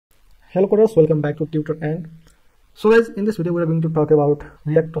Hello coders, welcome back to Tutor End. So guys, in this video we are going to talk about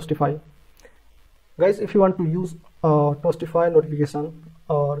React-Toastify. Guys, if you want to use a Toastify notification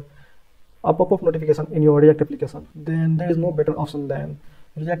or a pop-up notification in your React application, then there is no better option than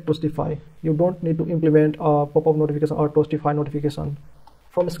React-Toastify. You don't need to implement a pop-up notification or Toastify notification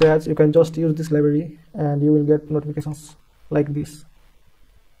from scratch. You can just use this library and you will get notifications like this.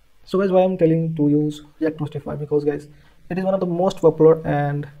 So guys, why I'm telling to use React-Toastify? Because guys, it is one of the most popular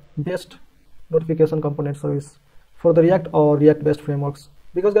and best notification component service for the React or React based frameworks.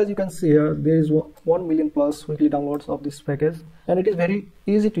 Because guys, you can see here there is 1 million plus weekly downloads of this package, and it is very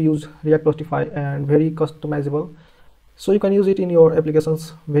easy to use React-Toastify and very customizable, so you can use it in your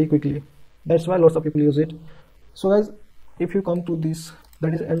applications very quickly. That's why lots of people use it. So guys, if you come to this,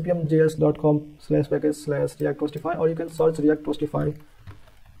 that is npmjs.com/package/React-Toastify, or you can search React-Toastify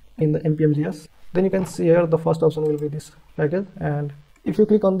in the npm.js, then you can see here the first option will be this package, and if you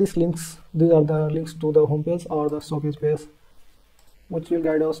click on these links, these are the links to the home page or the showcase page, which will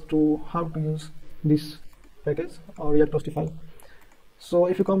guide us to how to use this package or React-Toastify. So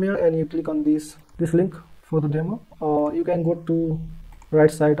if you come here and you click on this link for the demo, or you can go to right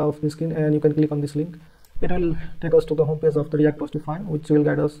side of the screen and you can click on this link. It will take us to the home page of the React-Toastify, which will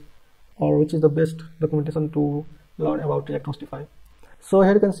guide us, or which is the best documentation to learn about React-Toastify. So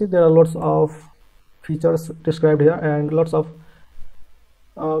here you can see there are lots of features described here and lots of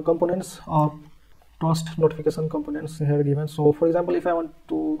components or toast notification components here given. So for example, if I want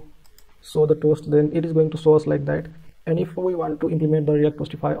to show the toast, then it is going to show us like that. And if we want to implement the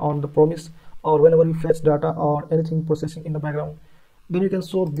React-Toastify on the promise, or whenever we fetch data or anything processing in the background, then you can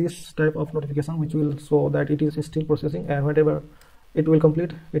show this type of notification, which will show that it is still processing, and whenever it will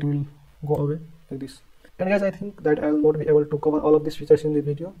complete, it will go away like this. And guys, I think that I will not be able to cover all of these features in the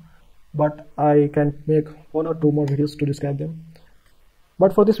video, but I can make 1 or 2 more videos to describe them.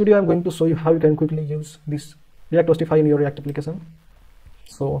 But for this video, I'm going to show you how you can quickly use this React-Toastify in your React application.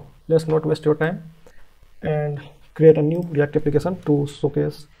 So let's not waste your time and create a new React application to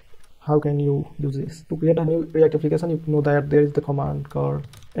showcase how can you use this. To create a new React application, you know that there is the command called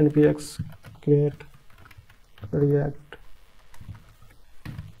npx create React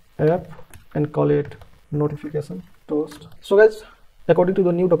app and call it notification toast. So guys, according to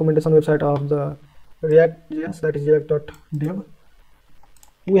the new documentation website of the React.js, that is react.dev,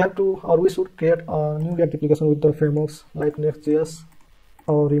 we have to, or we should create a new React application with the frameworks like Nextjs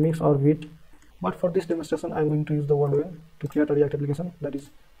or Remix or Vite. But for this demonstration, I'm going to use the word way to create a React application, that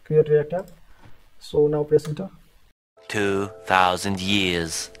is create React app. So now press enter. 2000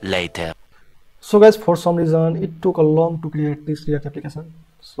 years later. So guys, for some reason it took a long to create this React application.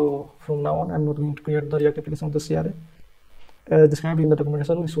 So from now on, I'm not going to create the React application of the CRA. As described in the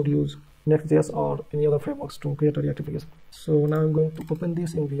documentation, we should use Nextjs or any other frameworks to create a React application. So now I'm going to open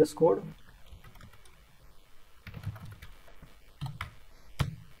this in VS Code.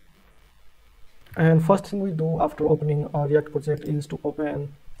 And first thing we do after opening a React project is to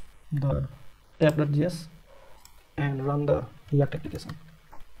open the app.js and run the React application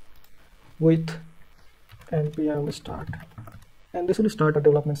with npm start. And this will start a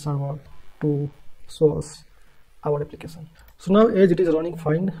development server to show us our application. So now as it is running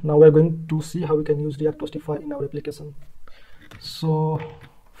fine, now we are going to see how we can use React-Toastify in our application. So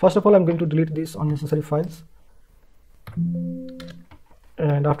first of all, I'm going to delete these unnecessary files,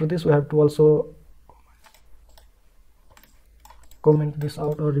 and after this we have to also comment this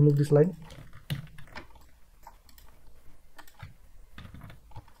out or remove this line.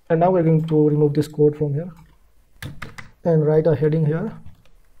 And now we're going to remove this code from here and write a heading here.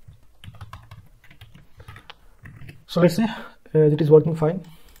 So let's see, it is working fine.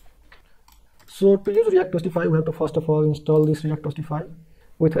 So to use React-Toastify, we have to first of all install this React-Toastify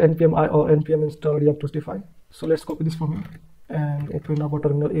with npm I or npm install React-Toastify. So let's copy this from here and open up a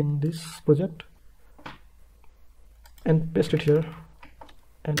terminal in this project and paste it here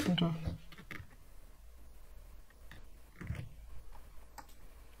and enter.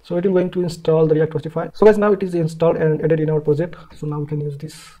 So it is going to install the React-Toastify. So guys, now it is installed and added in our project. So now we can use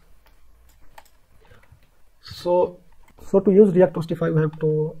this. So to use React-Toastify, we have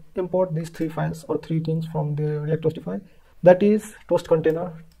to import these 3 files or 3 things from the React-Toastify. That is toast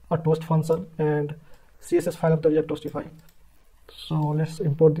container, a toast function, and CSS file of the React-Toastify. So let's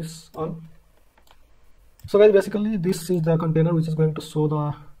import this all. So guys, basically this is the container which is going to show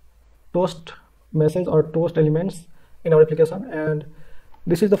the toast message or toast elements in our application, and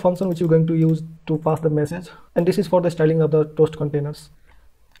this is the function which you're going to use to pass the message, and this is for the styling of the toast containers.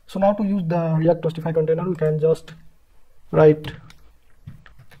 So now to use the React-Toastify container, we can just write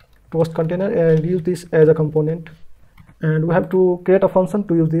toast container and use this as a component and we have to create a function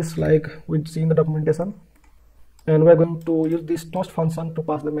to use this, like we see in the documentation. And we're going to use this toast function to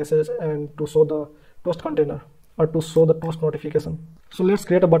pass the message and to show the toast container or to show the toast notification. So let's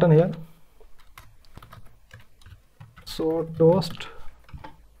create a button here. So toast,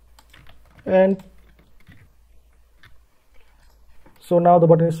 and so now the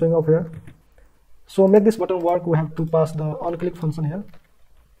button is showing up here. So make this button work, we have to pass the onClick function here.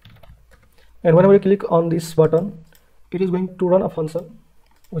 And whenever you click on this button, it is going to run a function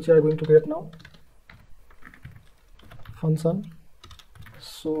which we are going to create now. Function,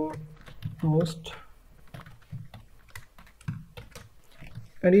 so toast,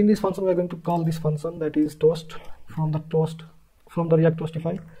 and in this function we are going to call this function, that is toast, from the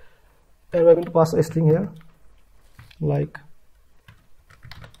React-Toastify, and we are going to pass a string here like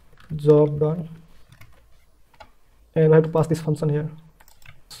job done, and we have to pass this function here,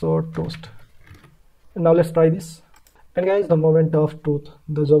 so toast. And now let's try this. And guys, the moment of truth,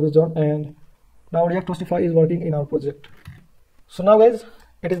 the job is done, and now React-Toastify is working in our project. So now guys,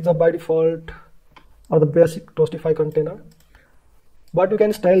 it is the by default or the basic Toastify container, but we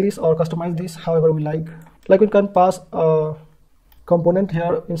can style this or customize this however we like. Like we can pass a component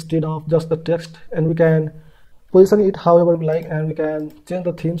here instead of just the text, and we can position it however we like, and we can change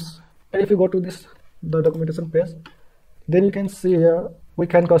the themes. And if you go to the documentation page, then you can see here we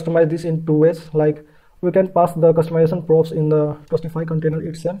can customize this in two ways. Like we can pass the customization props in the Toastify container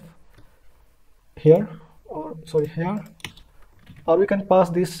itself here, or we can pass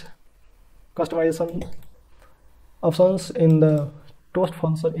this customization options in the toast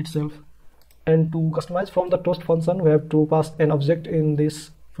function itself. And to customize from the toast function, we have to pass an object in this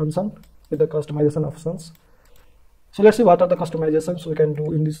function with the customization options. So let's see what are the customizations we can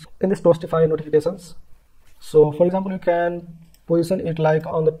do in this Toastify notifications. So for example, you can position it like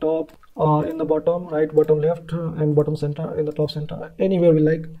on the top or in the bottom right, bottom left, and bottom center, in the top center, anywhere we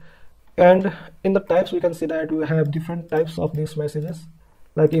like. And in the types, we can see that we have different types of these messages,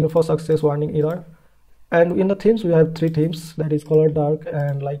 like info, success, warning, error. And in the themes, we have three themes, that is color, dark,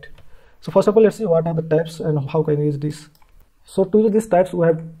 and light. So first of all, let's see what are the types and how can we use this. So to use these types, we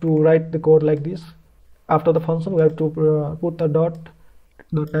have to write the code like this. After the function, we have to put the dot,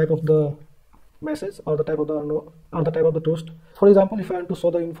 the type of the message, or the type of the toast. For example, if I want to show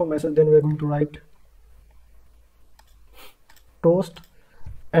the info message, then we are going to write toast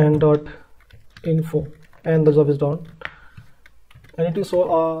and dot info, and the job is done. I need to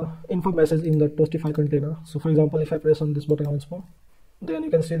show a info message in the Toastify container. So for example, if I press on this button once more, then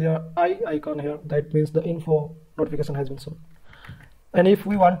you can see the icon here. That means the info notification has been shown. And if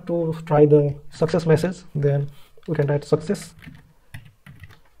we want to try the success message, then we can write success.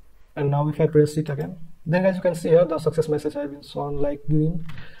 And now if I press it again, then as you can see here, the success message has been shown like green.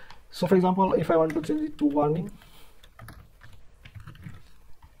 So for example, if I want to change it to warning,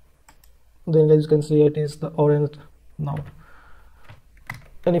 then as you can see, it is the orange now.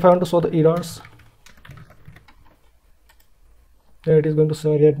 And if I want to show the errors, then it is going to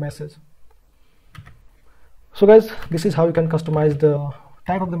show a red message. So guys, this is how you can customize the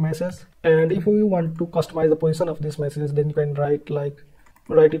type of the message. And if you want to customize the position of this message, then you can write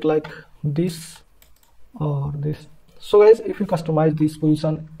it like this or this. So guys, if you customize this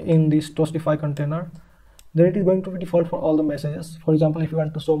position in this Toastify container, then it is going to be default for all the messages. For example, if you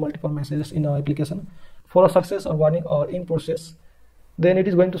want to show multiple messages in our application for a success or warning or in process, then it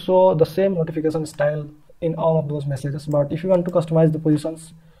is going to show the same notification style in all of those messages. But if you want to customize the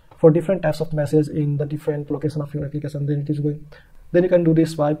positions for different types of messages in the different location of your application, then you can do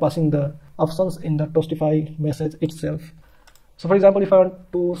this by passing the options in the Toastify message itself. So for example, if I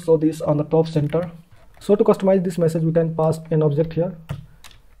want to show this on the top center, so to customize this message, we can pass an object here,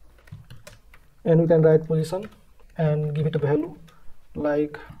 and we can write position and give it a value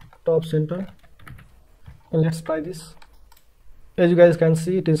like top center. And let's try this. As you guys can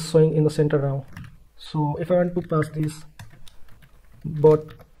see, it is showing in the center now. So if I want to pass this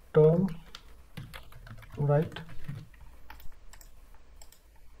bottom right,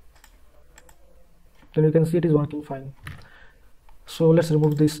 then you can see it is working fine. So let's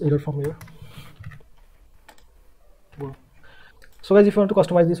remove this error from here. Wow. So guys, if you want to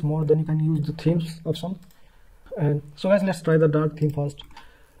customize this more, then you can use the themes option. And so guys, let's try the dark theme first.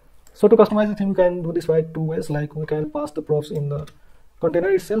 So to customize the theme, you can do this by two ways. Like we can pass the props in the container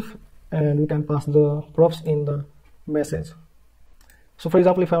itself, and we can pass the props in the message. So for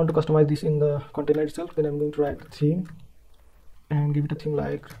example, if I want to customize this in the container itself, then I'm going to write the theme and give it a theme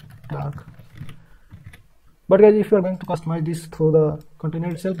like dark. But guys, if you are going to customize this through the container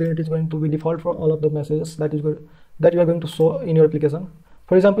itself, then it is going to be default for all of the messages that you are going to show in your application.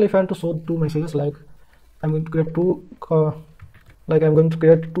 For example, if I want to show two messages like I'm going to create two I'm going to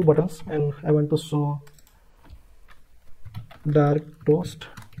create two buttons, and I want to show dark toast.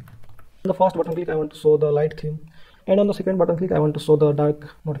 On the first button click I want to show the light theme, and on the second button click I want to show the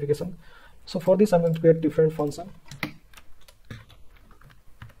dark notification. So for this I'm going to create different function.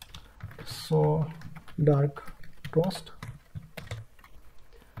 So dark toast,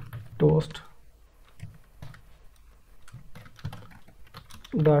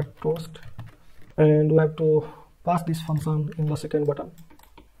 dark toast, and we have to pass this function in the second button.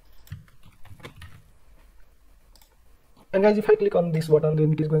 And guys, if I click on this button,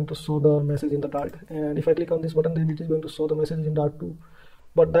 then it is going to show the message in the dark, and if I click on this button, then it is going to show the message in dark too.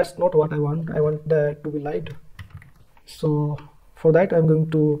 But that's not what I want. I want that to be light. So for that I'm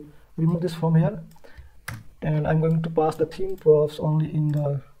going to remove this from here, and I'm going to pass the theme props only in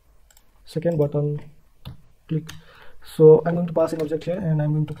the second button click. So I'm going to pass an object here, and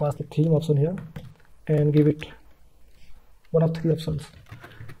I'm going to pass the theme option here and give it one of three options.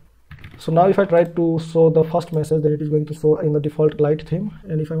 So now if I try to show the first message, then it is going to show in the default light theme,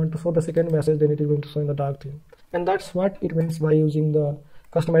 and if I want to show the second message, then it is going to show in the dark theme. And that's what it means by using the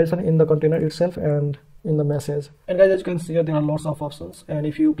customization in the container itself and in the message. And guys, as you can see here, there are lots of options, and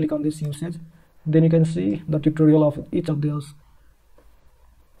if you click on this usage, then you can see the tutorial of each of those,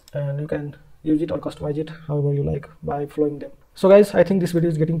 and you can use it or customize it however you like by following them. So guys, I think this video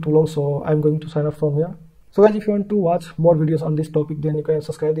is getting too long, so I'm going to sign off from here. So guys, if you want to watch more videos on this topic, then you can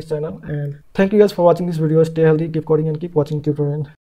subscribe this channel, and thank you guys for watching this video. Stay healthy, keep coding, and keep watching tutorial.